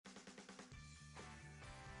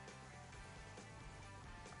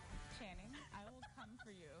come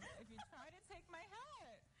for you if you try to take my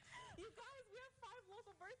hat. You guys, we have 5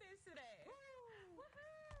 local birthdays today. Woo!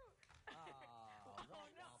 Woohoo! Oh, no.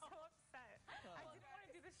 I'm so upset. I didn't want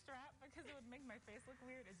to do the strap because it would make my face look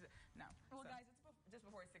weird. No. Well, guys, it's just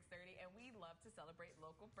before 6:30, and we love to celebrate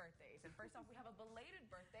local birthdays. And first off, we have a belated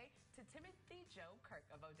birthday to Timothy Joe Kirk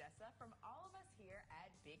of Odessa from all of us here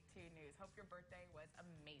at Big 2 News. Hope your birthday was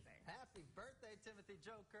amazing. Happy birthday, Timothy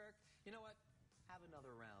Joe Kirk. You know what? Have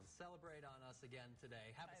another round. Celebrate on us again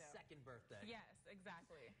today. Have a second birthday. Yes,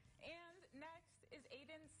 exactly. And next is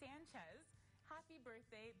Aiden Sanchez. Happy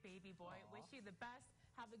birthday, baby boy. Aww. Wish you the best.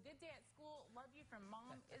 Have a good day at school. Love you from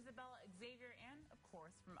Mom, Isabella, Xavier, and, of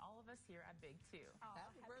course, from all of us here at Big 2.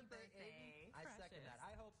 Happy birthday, Aiden. I second that.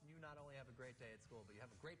 I hope you not only have a great day at school, but you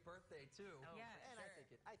have a great birthday, too. Oh, yes. And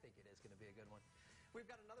sure. I think it is going to be a good one. We've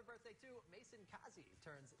got another birthday, too. Mason Kazi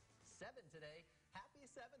turns 7 today. Happy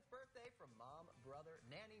 7th birthday from Mom, brother,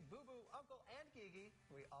 nanny, boo-boo, uncle, and Gigi.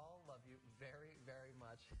 We all love you very, very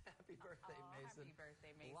much. Happy birthday, Mason. Happy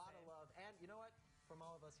birthday, Mason. A lot of love. And you know what? From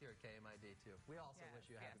all of us here at KMID, too. We also wish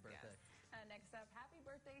you a happy birthday. Yes. Next up, happy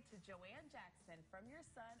birthday to Joanne Jackson from your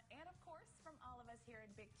son, and of course, from all of us here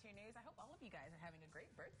at Big 2 News. I hope all of you guys are having a great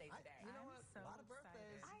birthday today. You know what? So a lot of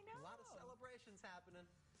birthdays. excited. I know. A lot of celebrations happening.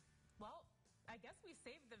 Well, I guess we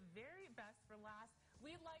saved the very best for last.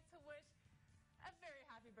 We'd like to wish a very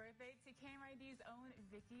happy birthday to KMID's own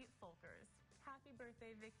Vicky Folkers. Happy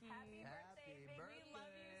birthday, Vicky. Happy birthday, Vicky. We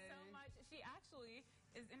love you so much. She actually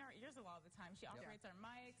is in our ears a lot of the time. She operates our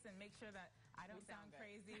mics and makes sure that I don't sound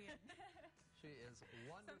crazy. She is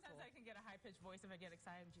wonderful. Sometimes I can get a high-pitched voice if I get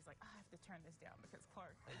excited, and she's like, oh, I have to turn this down because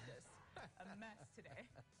Clarke is just a mess today.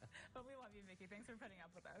 But we love you, Vicky. Thanks for putting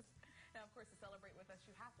up with us. Now, of course, to celebrate with us,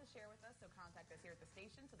 you have to share with us, so contact us here at the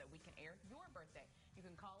station so that we can air your birthday. You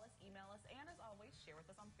can call us, email us, and as always, share with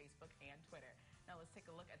us on Facebook and Twitter. Now, let's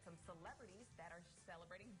take a look at some celebrities that are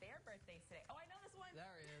celebrating their birthdays today. Oh, I know this one.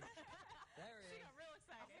 There he is. There he is. She got real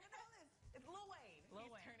excited. I know this. It's Lil Wayne.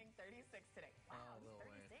 He's turning 36 today. Wow, he's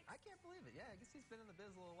 36. I can't believe it. Yeah, I guess he's been in the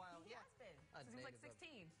biz a little while. He has been. Since he was like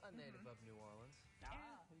 16. A native of New Orleans.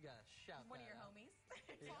 You got to shout one of your that out. homies.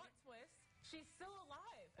 Plot twist. She's still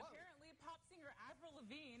alive. Whoa. Apparently, pop singer Avril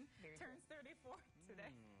Lavigne turns 34 today.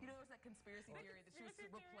 You know, there was that conspiracy theory that she was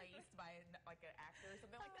replaced by like an actor or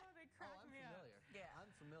something like that. They cracked me up. Yeah. I'm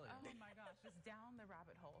familiar. Oh my gosh, just down the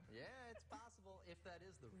rabbit hole. Yeah, it's possible if that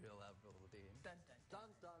is the real Avril Lavigne. Dun, dun, dun,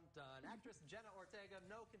 dun, dun. Actress Jenna Ortega,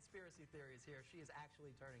 no conspiracy theories here. She is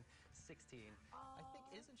actually turning 16. I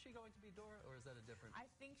think, isn't she going to be Dora, or is that a different? I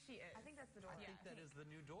think she is. I think that's the Dora. I think that is the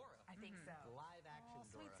new Dora. I think so. Live action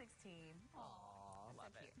Dora. Sweet 16. Aww,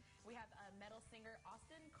 love it. We have metal singer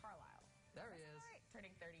Austin Carlisle. There he is. Right.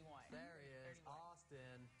 Turning 31. There he is. 31.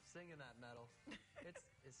 Austin, singing that metal.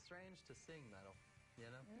 It's strange to sing metal, you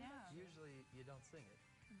know? Yeah. Usually you don't sing it.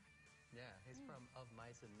 Yeah, he's from Of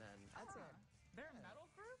Mice and Men. That's They're a metal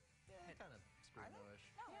group? Yeah, kind of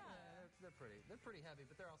screamo-ish. Oh, yeah. They're pretty heavy,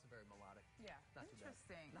 but they're also very melodic. Yeah. Not too bad.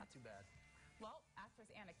 Interesting. Not too bad. Well, actress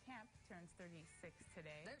Anna Camp turns 36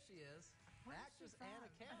 today. There she is. Where is Actress she from? Anna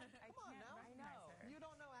Camp. Come on now. I know. You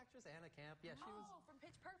don't know actress Anna Camp? Yeah, she was. From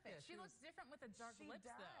Pitch Perfect. Yeah, She looks different with the dark lips,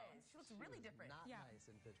 though. She looks really different. Not Yeah. nice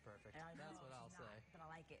in Pitch Perfect. I know, That's what I'll she's say. not, but I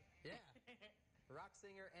like it. Yeah. Rock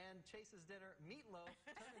singer and Chase's dinner, Meatloaf,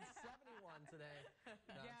 turning 71 today. No,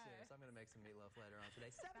 I'm serious. I'm going to make some meatloaf later on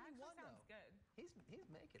today. 71, sounds though. good. He's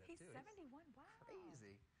making it, He's too. 71. Wow.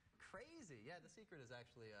 Crazy. Crazy. Yeah, the secret is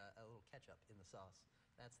actually a little ketchup in the sauce.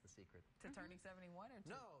 That's the secret. To turning 71 or to?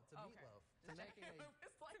 No, to meatloaf. To making a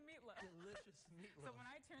It's like meatloaf. delicious meatloaf. So when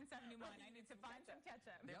I turn 71, I need to find some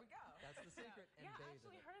ketchup. There we go. That's the secret. And Yeah, I bathe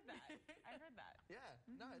in actually it. heard that. I heard that. Yeah.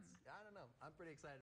 No, I don't know. I'm pretty excited.